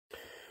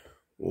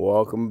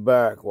Welcome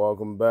back,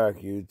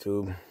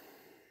 YouTube.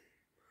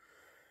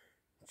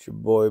 It's your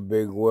boy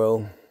Big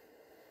Will,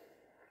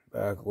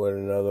 back with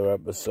another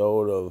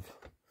episode of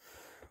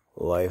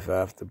Life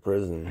After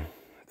Prison.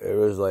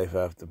 There is life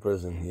after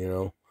prison,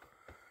 you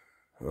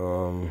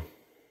know.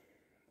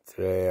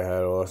 Today I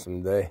had an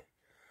awesome day.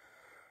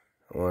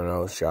 I went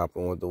out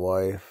shopping with the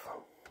wife.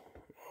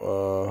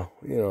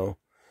 You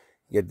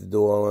get to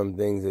do all them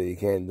things that you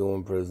can't do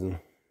in prison.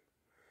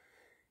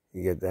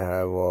 You get to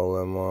have all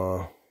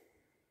them,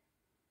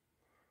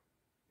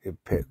 you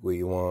pick what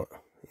you want,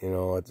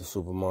 at the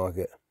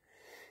supermarket.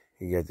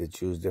 You get to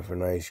choose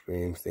different ice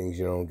creams, things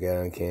you don't get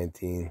in a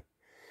canteen.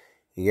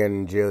 You get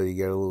in jail, you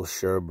get a little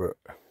sherbet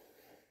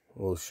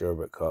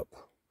cup.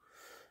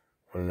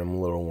 One of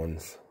them little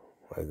ones,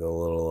 like a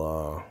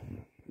little,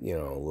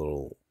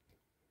 little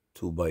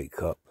 2-bite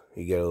cup.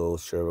 You get a little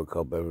sherbet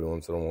cup every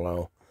once in a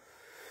while.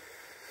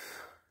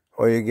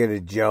 Or you get a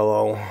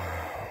Jell-O.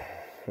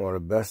 Or the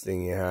best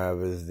thing you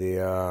have is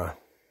the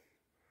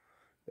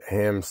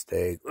ham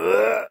steak.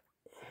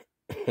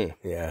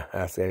 Yeah,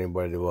 ask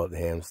anybody about the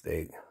ham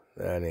steak.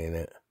 That ain't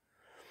it.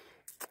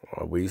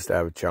 We used to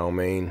have chow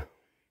mein.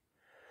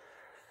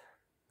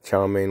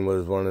 Chow mein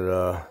was one of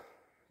the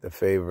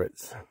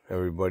favorites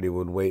everybody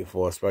would wait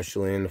for,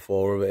 especially in the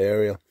Fall River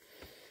area.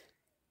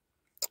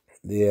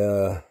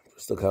 The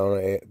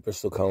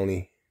Bristol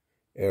County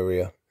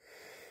area.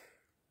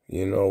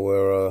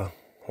 We're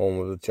home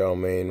of the chow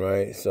mein,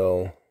 right?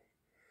 So,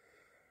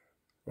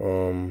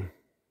 come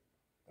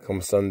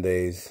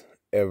Sundays,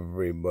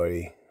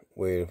 everybody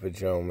waited for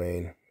chow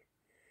mein.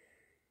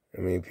 I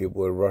mean,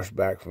 people would rush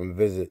back from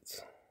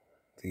visits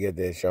to get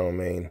their chow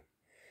mein.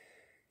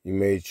 You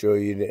made sure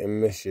you didn't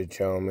miss your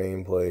chow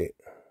mein plate.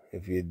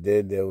 If you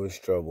did, there was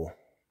trouble.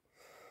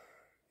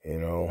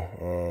 You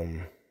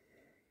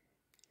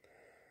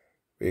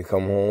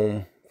come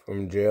home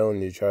from jail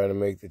and you try to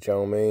make the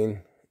chow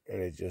mein,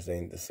 and it just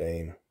ain't the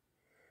same.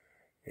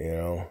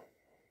 You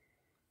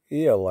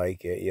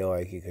like it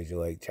because you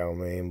like chow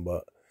mein,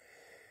 but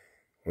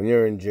when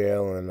you're in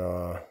jail and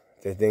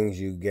the things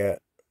you get,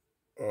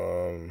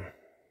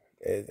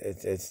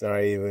 it's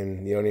not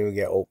even, you don't even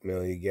get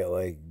oatmeal, you get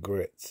like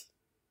grits.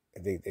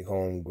 I think they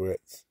call them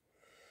grits.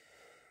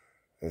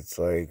 It's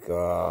like,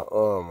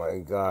 oh my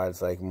God,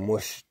 it's like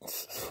mush.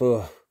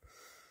 Oh,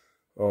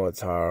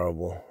 it's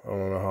horrible. I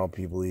don't know how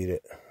people eat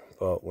it.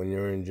 But when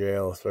you're in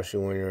jail,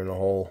 especially when you're in a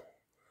hole,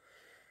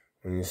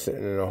 when you're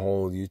sitting in a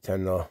hole, you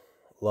tend to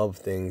love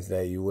things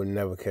that you would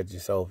never catch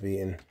yourself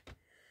eating.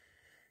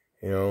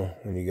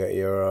 When you got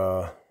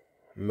your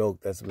milk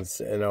that's been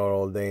sitting out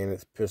all day and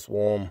it's piss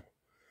warm.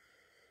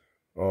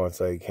 Oh, it's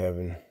like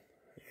heaven,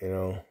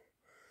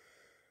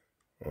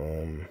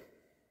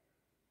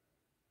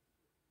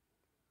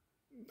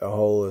 The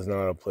hole is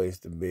not a place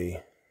to be.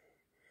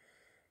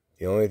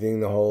 The only thing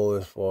the hole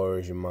is for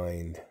is your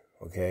mind,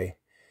 okay?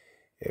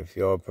 If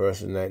you're a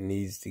person that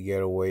needs to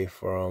get away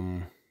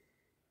from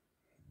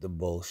the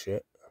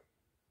bullshit,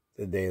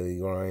 the daily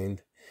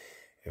grind,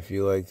 if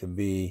you like to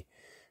be,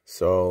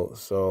 so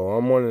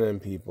I'm one of them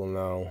people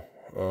now.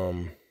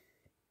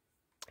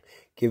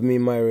 Give me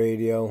my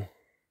radio,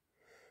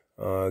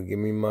 give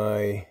me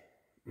my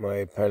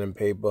pen and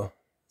paper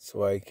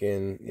so I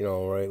can,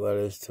 write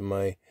letters to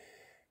my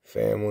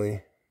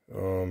family.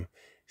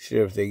 Shit,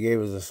 if they gave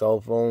us a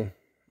cell phone,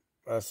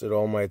 I sit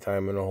all my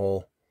time in a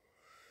hole.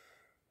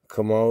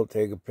 Come out,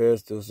 take a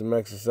piss, do some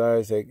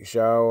exercise, take a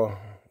shower,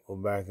 go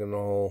back in the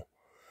hole.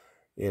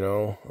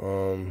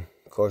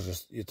 Of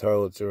course, your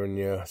toilets are in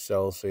your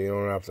cell, so you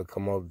don't have to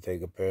come out to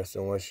take a piss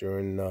unless you're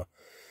in the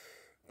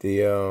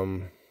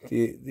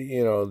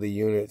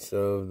units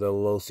of the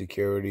low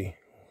security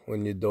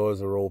when your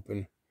doors are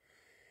open.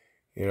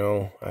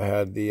 I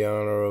had the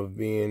honor of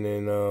being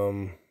in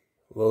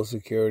low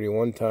security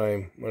one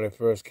time when I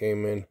first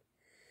came in.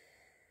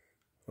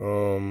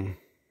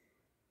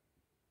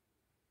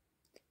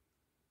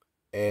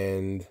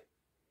 And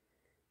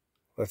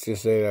let's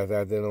just say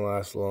that didn't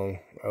last long.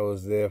 I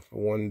was there for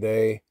one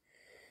day,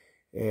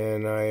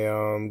 and I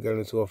got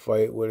into a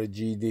fight with a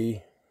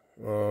GD,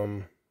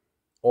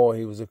 or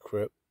he was a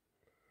Crip,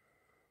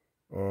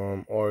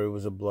 or he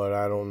was a Blood.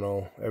 I don't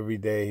know. Every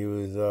day he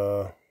was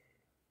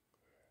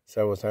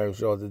several times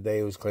throughout the day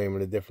he was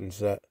claiming a different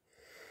set.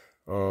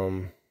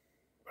 But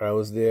I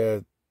was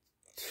there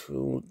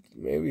 3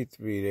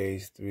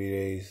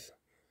 days.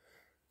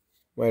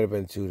 Might have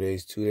been 2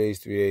 days. 2 days,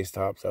 3 days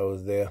tops I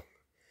was there.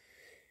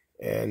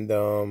 And,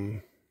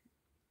 coming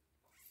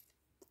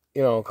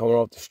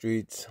off the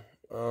streets,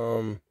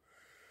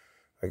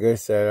 like I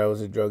said, I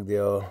was a drug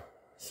dealer.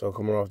 So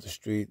coming off the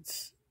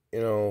streets,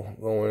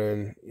 going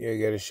in, you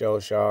get a shell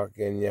shock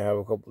and you have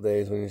a couple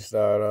days when you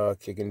start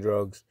kicking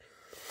drugs.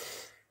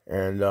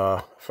 And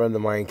a friend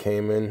of mine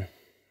came in.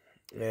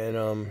 And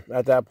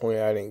at that point,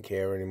 I didn't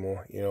care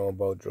anymore,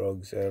 about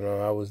drugs. And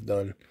I was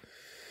done.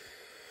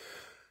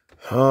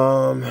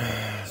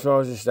 So I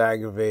was just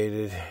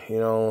aggravated,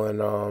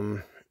 and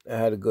I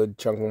had a good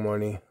chunk of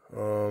money.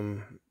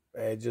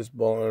 I had just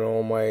bought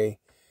all my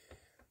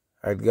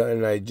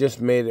I just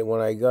made it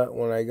when I got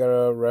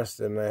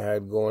arrested and I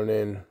had gone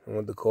in and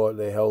went to court.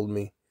 They held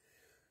me.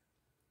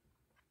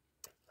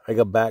 I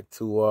got back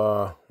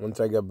to once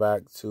I got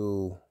back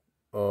to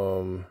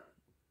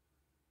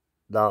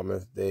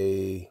Dartmouth,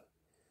 they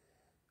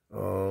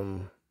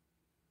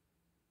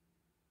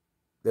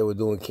were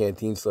doing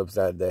canteen slips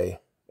that day,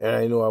 and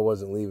I knew I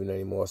wasn't leaving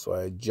anymore, so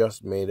I had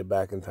just made it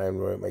back in time to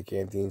write my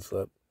canteen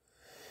slip.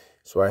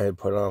 So I had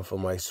put on for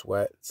my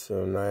sweats,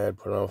 and I had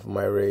put on for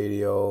my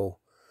radio.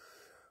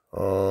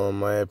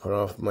 I had put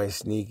on for my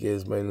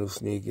sneakers, my new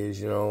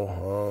sneakers, you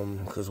know,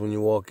 because when you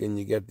walk in,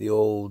 you get the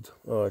old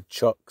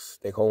Chucks.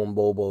 They call them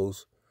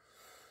Bobos,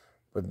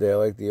 but they're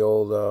like the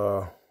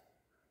old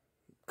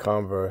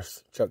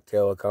Converse, Chuck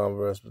Taylor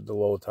Converse with the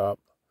low top.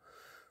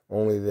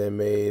 Only they're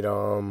made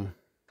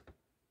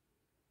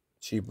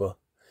cheaper,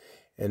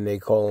 and they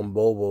call them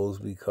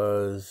Bobos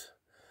because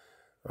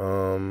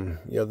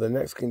the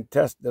next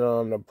contestant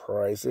on The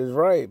Price is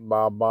Right,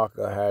 Bob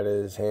Barker, had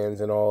his hands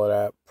in all of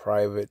that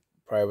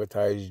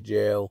privatized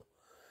jail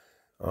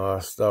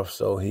stuff.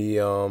 So he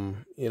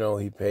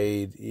he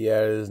paid. He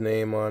had his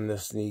name on the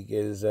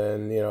sneakers,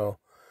 and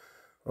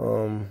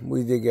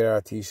we did get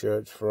our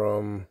T-shirts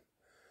from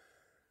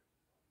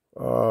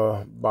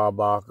Bob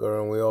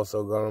Barker, and we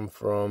also got them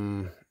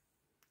from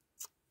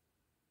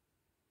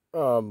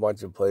a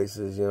bunch of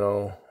places.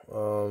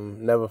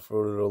 Never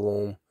Fruit of the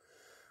Loom.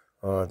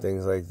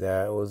 Things like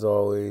that.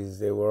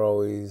 They were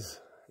always,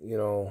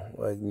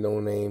 like no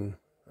name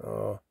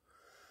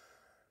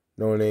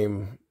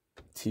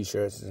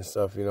T-shirts and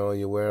stuff.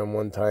 You wear them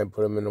one time,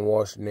 put them in the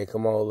wash, and they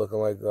come out looking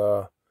like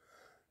a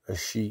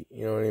sheet.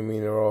 You know what I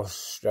mean? They're all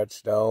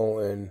stretched out,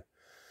 and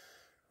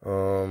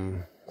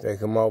they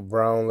come out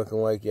brown, looking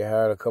like you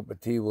had a cup of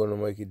tea with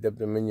them, like you dipped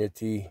them in your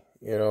tea.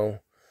 That's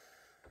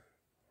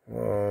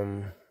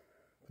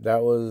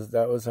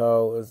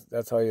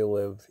how you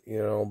lived.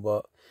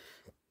 But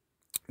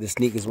the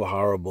sneakers were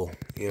horrible,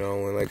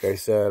 and like I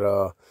said,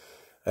 I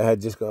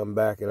had just gotten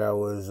back and I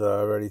was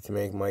ready to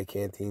make my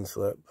canteen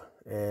slip.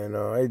 And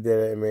I did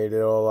it and made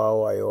it all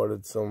out. I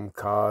ordered some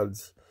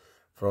cards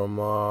from,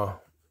 a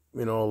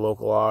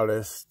local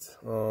artist.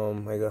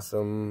 I got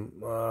some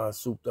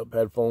souped up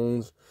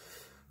headphones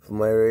for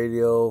my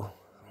radio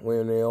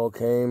when they all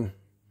came.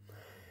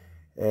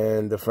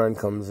 And the friend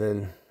comes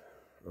in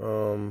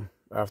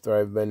after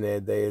I've been there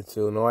a day or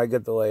two. No, I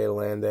get the lay of the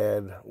land. I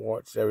had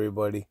watched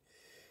everybody.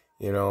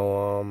 I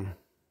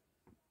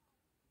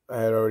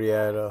had already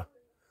had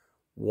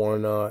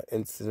one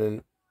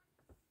incident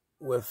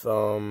with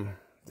the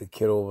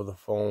kid over the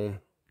phone,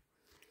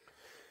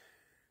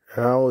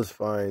 and I was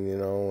fine,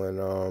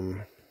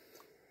 and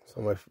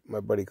so my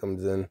buddy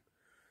comes in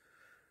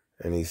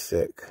and he's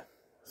sick,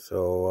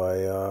 so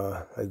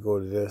I go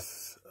to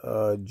this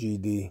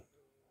GD,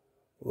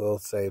 will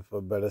say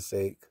for better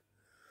sake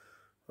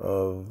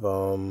of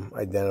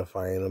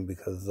identifying him,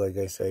 because like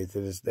I say,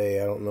 to this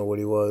day I don't know what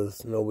he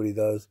was. Nobody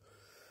does.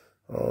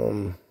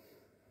 The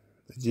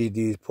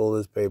GDs pull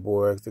his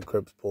paperwork, the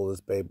Crips pull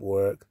his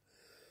paperwork.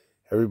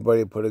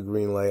 Everybody put a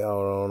green light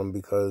out on him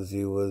because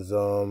he was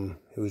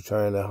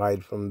trying to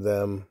hide from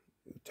them,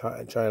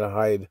 trying to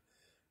hide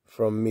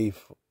from me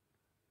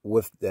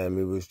with them.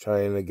 He was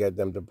trying to get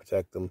them to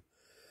protect him.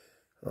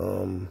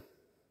 But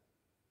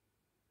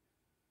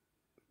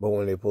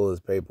when they pulled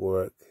his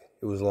paperwork,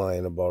 he was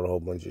lying about a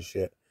whole bunch of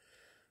shit.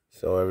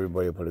 So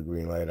everybody put a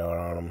green light out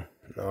on him.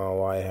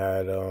 Now I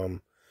had,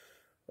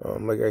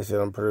 like I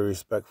said, I'm pretty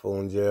respectful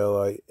in jail.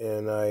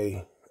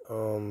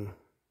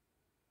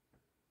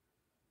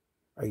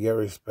 I get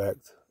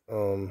respect.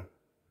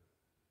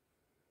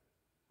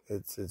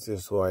 It's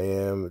just who I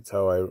am. It's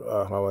how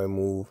I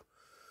move.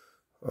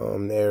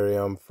 The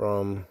area I'm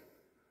from,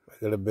 I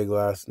got a big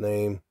last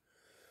name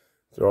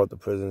throughout the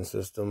prison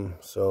system.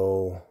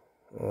 So,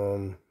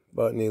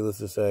 but needless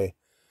to say,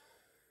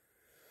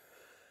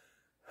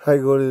 I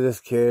go to this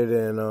kid,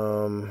 and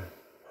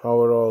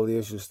how it all the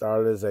issue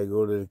started is I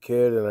go to the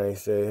kid and I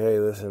say, hey,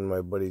 listen,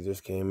 my buddy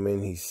just came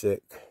in, he's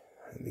sick.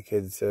 And the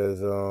kid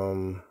says,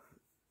 I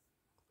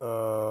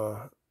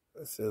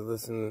said,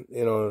 listen,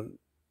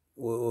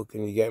 what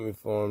can you get me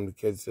for him? The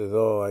kid says,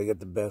 oh, I got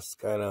the best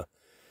kind of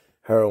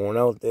heroin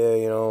out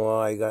there,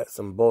 I got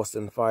some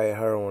Boston Fire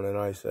heroin. And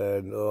I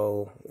said,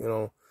 oh,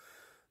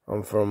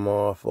 I'm from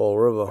Fall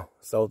River,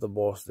 south of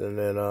Boston,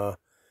 and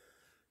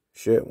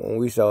shit, when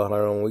we sell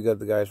heroin, we got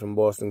the guys from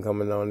Boston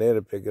coming down there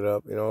to pick it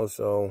up,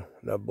 so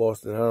that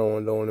Boston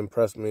heroin don't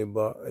impress me.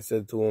 But I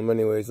said to him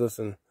anyways,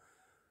 listen,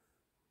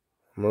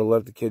 I'm going to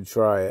let the kid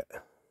try it.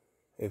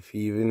 If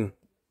he even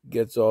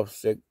gets off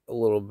sick a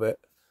little bit,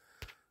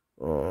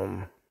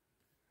 I'll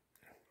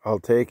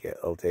take it.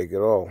 I'll take it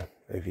all.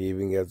 If he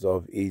even gets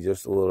off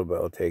just a little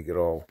bit, I'll take it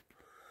all.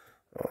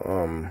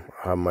 I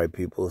have my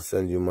people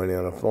send you money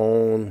on the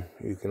phone.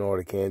 You can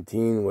order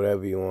canteen,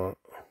 whatever you want.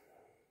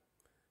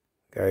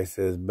 Guy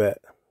says, bet.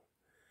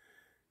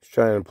 He's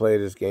trying to play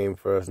this game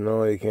first.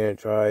 No, you can't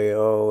try it.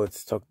 Oh,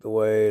 it's tucked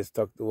away. It's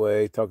tucked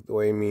away. Tucked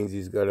away means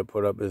he's got to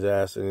put up his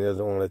ass and he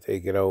doesn't want to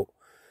take it out.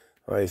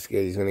 I'm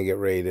scared he's going to get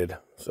raided.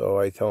 So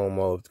I tell him,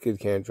 well, if the kid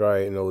can't try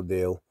it, no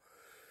deal.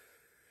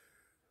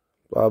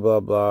 Blah, blah,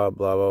 blah,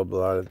 blah, blah,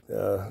 blah.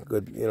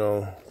 Good,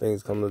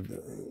 things come to...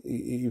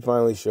 He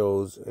finally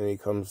shows, and he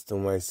comes to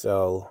my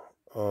cell,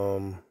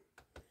 and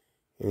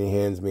he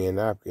hands me a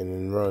napkin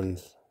and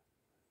runs.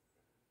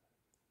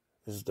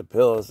 This is the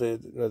pill. I say,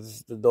 no, this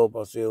is the dope.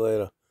 I'll see you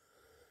later.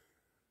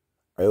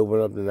 I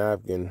open up the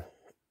napkin,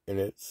 and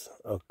it's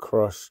a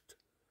crushed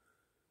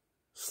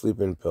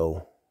sleeping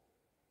pill.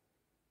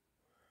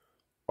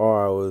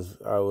 I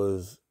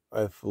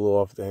flew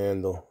off the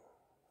handle.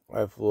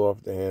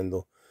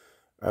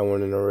 I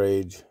went in a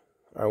rage.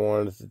 I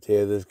wanted to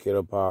tear this kid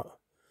apart.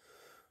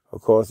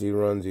 Of course he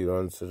runs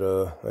to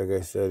the, like I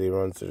said, he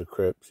runs to the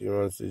Crips. He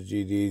runs to the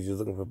GDs. He's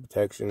looking for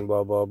protection,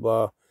 blah, blah,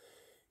 blah.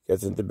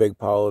 Gets into big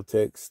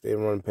politics. They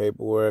run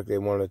paperwork. They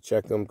want to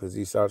check him because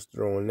he starts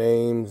throwing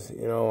names.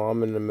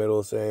 I'm in the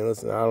middle saying,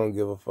 listen, I don't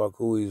give a fuck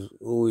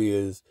who he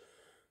is.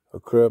 A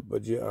Crip,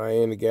 but I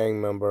ain't a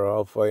gang member.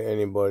 I'll fight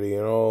anybody.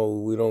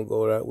 We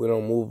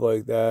don't move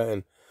like that.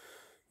 And,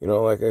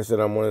 like I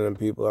said, I'm one of them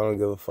people. I don't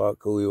give a fuck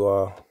who you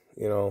are.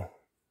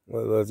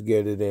 Let's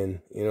get it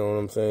in. You know what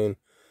I'm saying?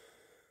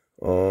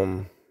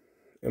 And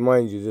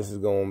mind you, this is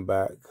going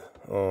back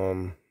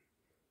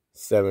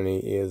 7,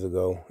 8 years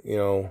ago.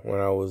 When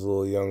I was a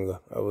little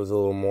younger, I was a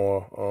little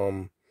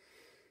more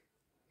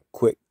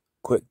quick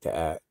to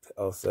act.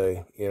 I'll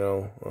say.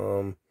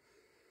 If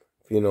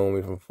you know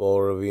me from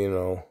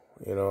Florida,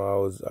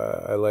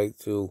 I like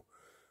to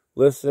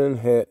listen,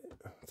 hit,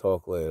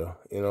 talk later.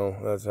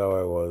 That's how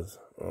I was.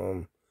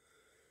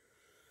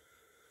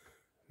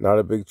 Not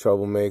a big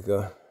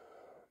troublemaker,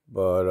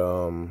 but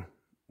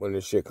when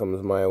the shit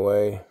comes my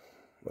way,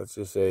 let's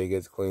just say it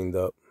gets cleaned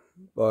up.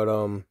 But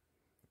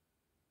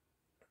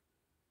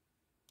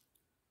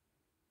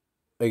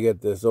I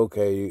get this.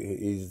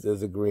 Okay,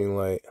 there's a green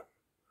light.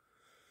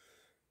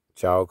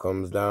 Chow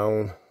comes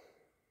down.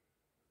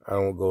 I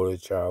don't go to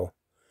chow.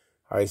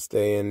 I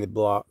stay in the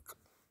block.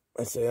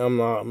 I say, I'm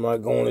not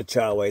going to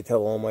chow. I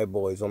tell all my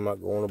boys, I'm not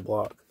going to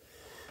block.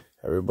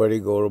 Everybody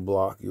go to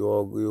block. You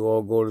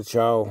all go to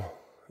chow.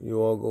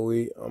 You all go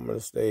eat. I'm going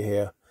to stay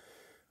here.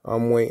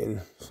 I'm waiting.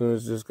 As soon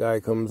as this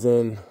guy comes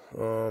in,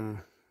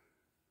 I'm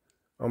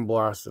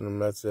blasting him.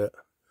 That's it.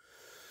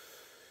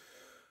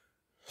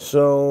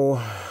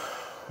 So,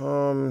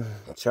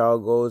 chow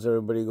goes.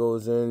 Everybody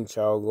goes in.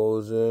 Chow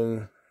goes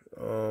in.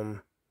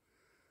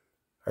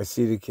 I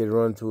see the kid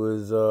run to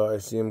his, I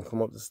see him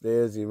come up the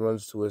stairs. He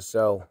runs to his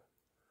cell.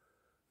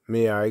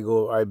 Me, I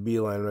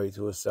beeline right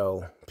to his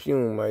cell.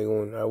 Pew, I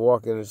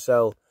walk in the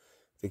cell.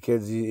 The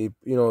kid, he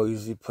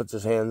puts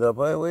his hands up.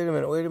 Hey, wait a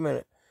minute.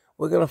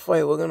 We're going to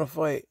fight. We're going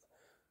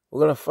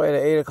to fight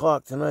at 8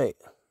 o'clock tonight.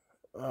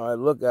 I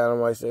look at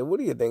him. I say, what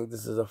do you think?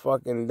 This is a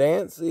fucking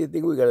dance? You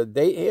think we got a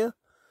date here?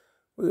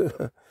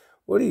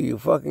 What are you,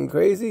 fucking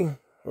crazy?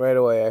 Right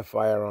away, I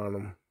fire on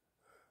him.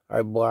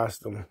 I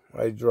blast him.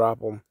 I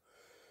drop him.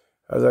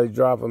 As I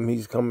drop him,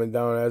 he's coming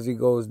down. As he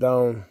goes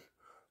down,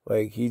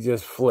 like, he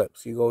just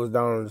flips. He goes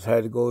down, his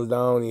head goes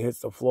down, he hits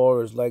the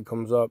floor, his leg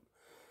comes up.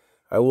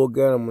 I look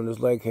at him. When his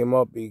leg came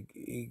up,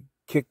 he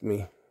kicked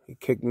me. He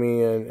kicked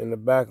me in the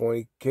back. When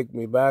he kicked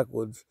me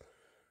backwards,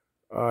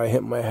 I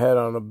hit my head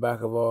on the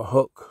back of a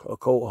hook, a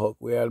coat hook.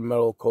 We had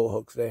metal coat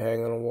hooks. They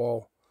hang on the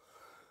wall.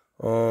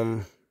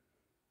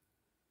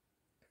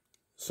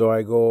 So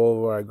I go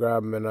over, I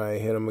grab him, and I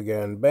hit him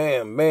again.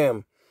 Bam,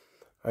 bam.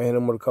 I hit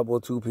him with a couple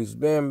of 2-pieces.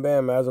 Bam,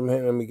 bam. As I'm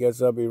hitting him, he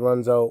gets up. He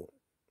runs out.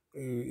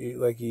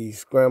 He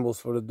scrambles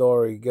for the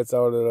door. He gets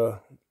out of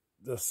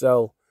the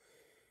cell.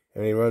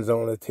 And he runs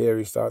out on a tear.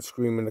 He starts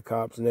screaming the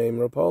cop's name.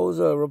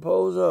 Raposa,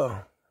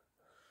 Raposa.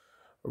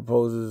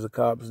 Raposa is the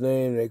cop's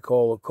name. They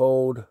call a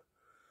code.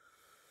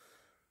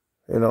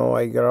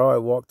 I get out. I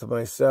walk to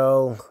my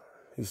cell.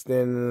 He's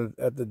standing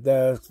at the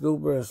desk.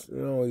 Lupus,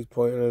 he's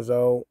pointing us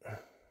out.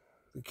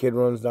 The kid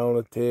runs down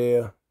a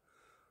tear.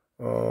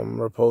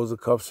 Raposa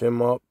cuffs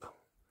him up.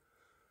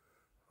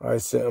 I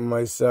sit in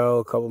my cell.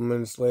 A couple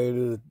minutes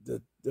later,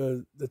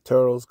 the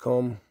turtles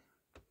come.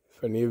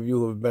 If any of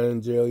you have been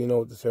in jail, you know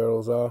what the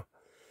turtles are.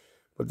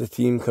 But the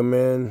team come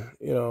in.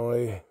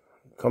 They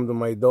come to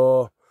my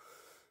door.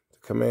 The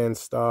commands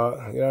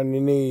start. Get on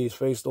your knees.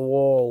 Face the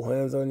wall.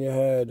 Hands on your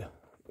head.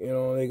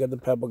 They got the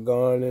pepper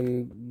gun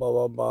and blah,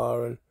 blah,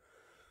 blah. And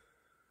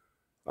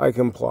I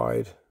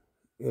complied.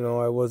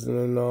 I was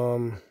in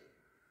no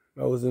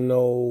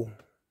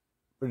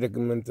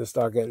predicament to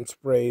start getting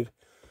sprayed.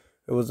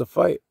 It was a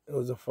fight. I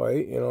hit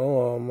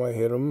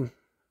him.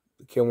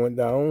 The kid went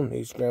down.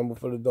 He scrambled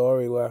for the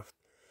door. He left.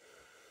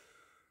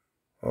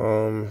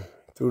 Through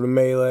the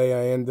melee,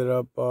 I ended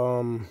up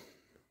going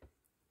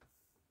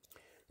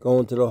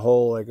to the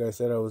hole. Like I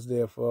said, I was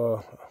there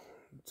for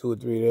 2 or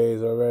 3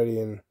 days already,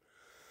 and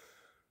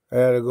I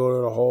had to go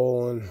to the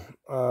hole. And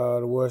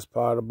the worst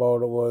part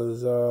about it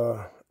was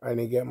I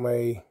didn't get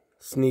my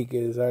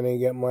sneakers. I didn't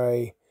get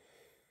my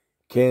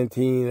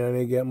canteen. I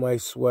didn't get my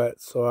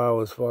sweats, so I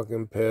was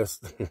fucking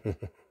pissed.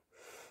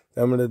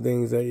 Them are the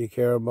things that you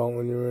care about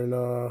when you're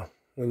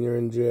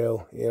in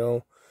jail.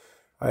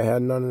 I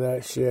had none of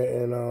that shit,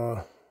 and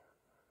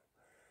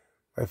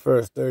my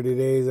first 30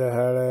 days I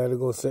had to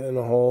go sit in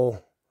a hole.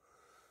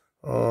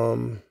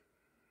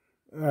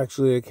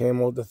 Actually, it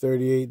came out to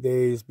 38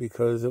 days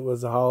because it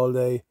was a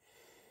holiday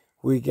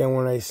weekend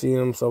when I seen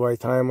him. So by the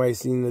time I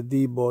seen the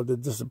D board, the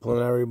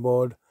disciplinary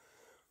board,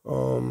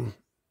 it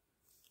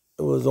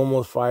was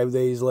almost 5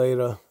 days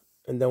later.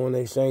 And then when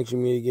they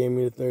sanctioned me, they gave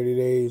me the 30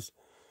 days.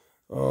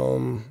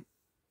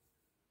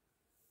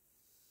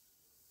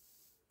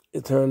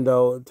 It turned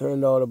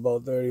out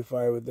about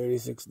 35 or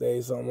 36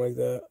 days, something like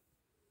that.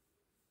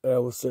 I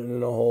was sitting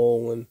in a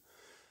hole, and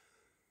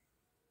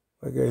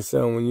like I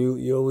said, when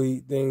you'll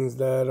eat things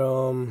that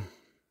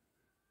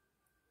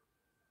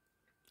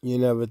you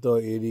never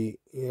thought you'd eat,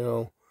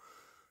 the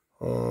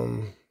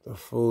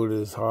food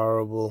is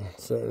horrible,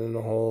 sitting in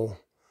a hole.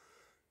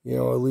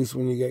 At least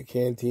when you get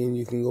canteen,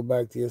 you can go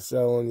back to your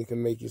cell and you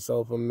can make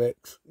yourself a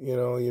mix.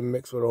 You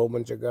mix with a whole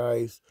bunch of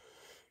guys.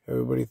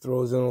 Everybody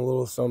throws in a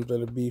little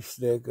something, a beef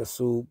stick, a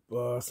soup,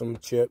 some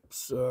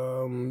chips,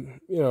 you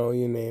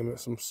name it,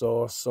 some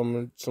sauce,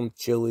 some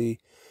chili,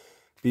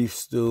 beef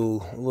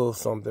stew, a little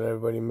something.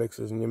 Everybody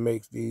mixes and you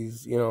make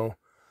these, I'll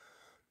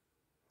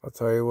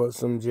tell you what,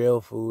 some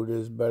jail food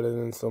is better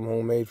than some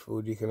homemade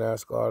food. You can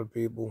ask a lot of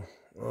people.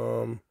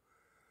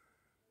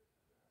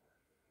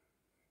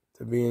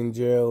 To be in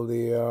jail,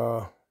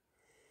 the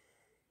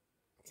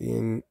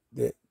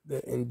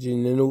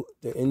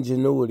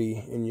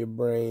ingenuity in your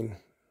brain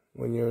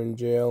when you're in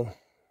jail,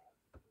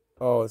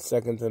 oh, it's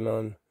second to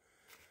none.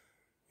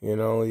 You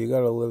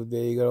gotta live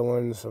there. You gotta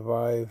learn to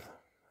survive.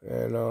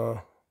 And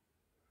I'll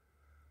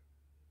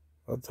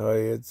tell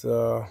you,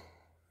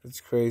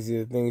 it's crazy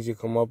the things you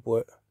come up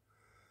with.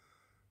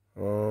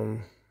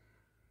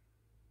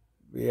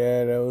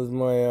 Yeah, that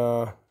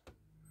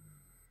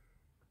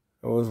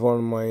was one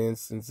of my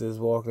instances,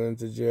 walking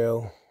into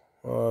jail,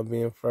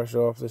 being fresh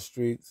off the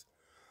streets,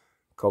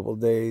 a couple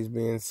days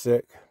being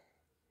sick,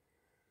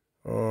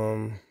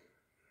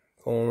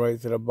 going right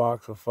to the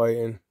box for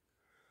fighting.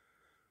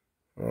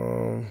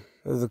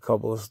 There's a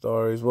couple of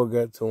stories, we'll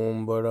get to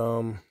them, but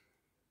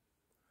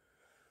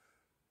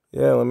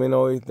yeah, let me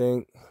know what you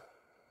think.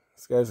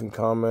 This guys can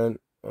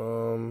comment,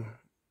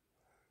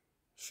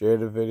 share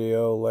the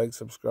video, like,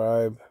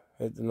 subscribe,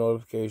 hit the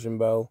notification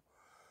bell,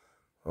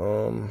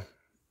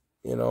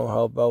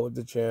 help out with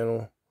the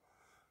channel.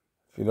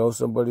 If you know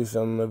somebody,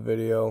 send them a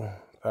video,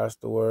 pass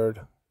the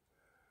word.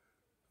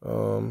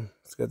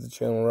 Let's get the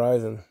channel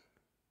rising.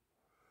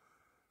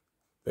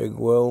 Big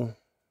Will.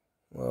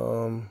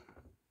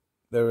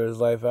 There is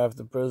life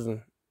after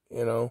prison,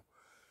 and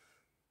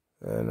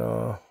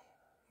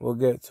we'll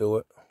get to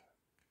it.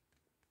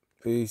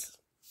 Peace.